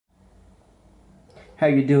How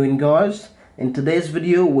you doing, guys? In today's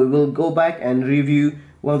video we will go back and review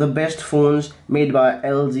one of the best phones made by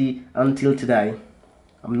LG until today.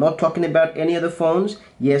 I'm not talking about any other phones.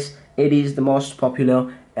 Yes, it is the most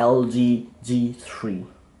popular LG G3.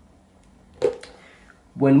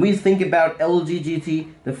 When we think about LG G3,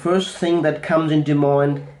 the first thing that comes into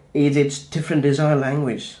mind is its different design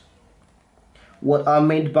language. What are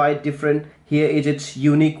made by different here is its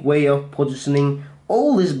unique way of positioning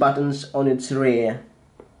all these buttons on its rear.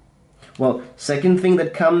 Well, second thing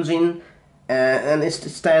that comes in and it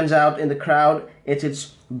stands out in the crowd is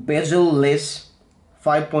its bezel-less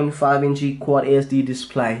 5.5-inch Quad HD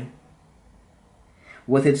display.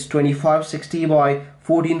 With its 2560 by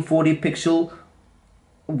 1440 pixel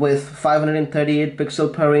with 538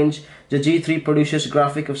 pixel per inch, the G3 produces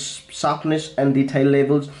graphic of sharpness and detail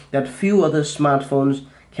levels that few other smartphones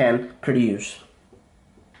can produce.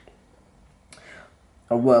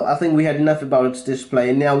 Well, I think we had enough about its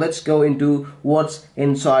display. Now let's go into what's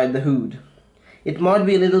inside the hood. It might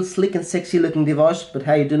be a little slick and sexy looking device, but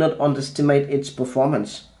hey, do not underestimate its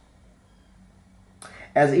performance.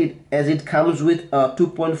 As it comes with a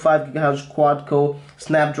 2.5 GHz quad-core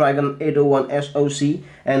Snapdragon 801 SoC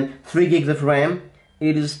and 3 GB of RAM,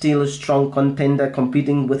 it is still a strong contender,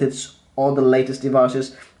 competing with all the latest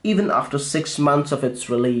devices even after 6 months of its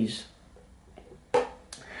release.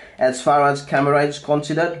 As far as camera is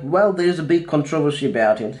considered, well, there is a big controversy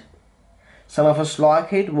about it. Some of us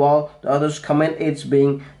like it, while the others comment it's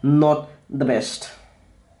being not the best.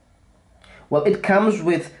 Well, it comes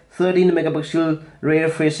with 13 megapixel rear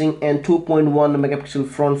facing and 2.1 megapixel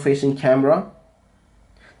front facing camera.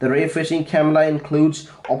 The rear facing camera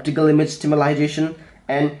includes optical image stabilization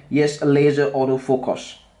and yes, a laser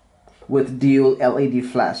autofocus with dual LED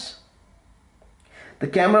flash. The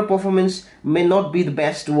camera performance may not be the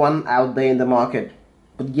best one out there in the market,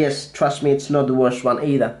 but yes, trust me, it's not the worst one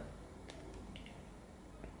either.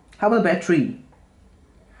 How about battery?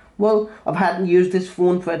 Well, I've had used this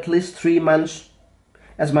phone for at least 3 months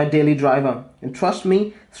as my daily driver, and trust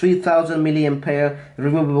me, 3000 mAh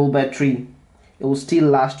removable battery. It will still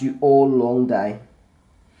last you all long day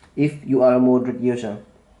if you are a moderate user.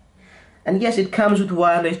 And yes, it comes with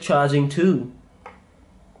wireless charging too.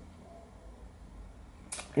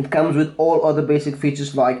 It comes with all other basic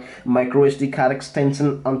features like micro SD card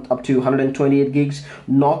extension up to 128 gigs,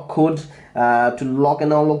 knock codes to lock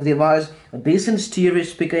and unlock the device, a decent stereo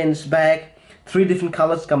speaker in its back, 3 different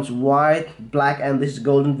colors, comes white, black, and this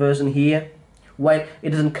golden version here. Well,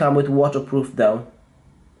 it doesn't come with waterproof though,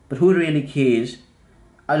 but who really cares?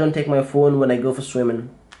 I don't take my phone when I go for swimming.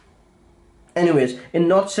 Anyways, in a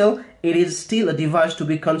nutshell, it is still a device to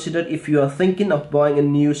be considered if you are thinking of buying a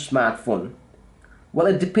new smartphone. Well,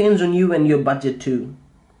 it depends on you and your budget too.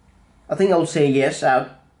 I think I'll say yes out,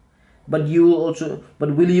 but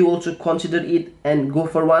will you also consider it and go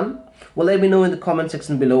for one? Well, let me know in the comment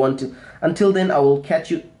section below. Until then, I will catch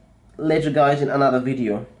you later, guys, in another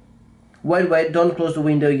video. Wait, don't close the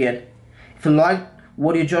window yet. If you liked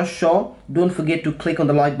what you just saw, don't forget to click on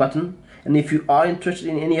the like button. And if you are interested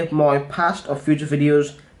in any of my past or future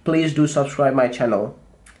videos, please do subscribe my channel.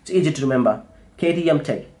 It's easy to remember. KTM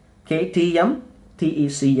Tech. KTM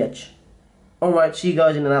TECH. Alright, see you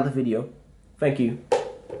guys in another video. Thank you.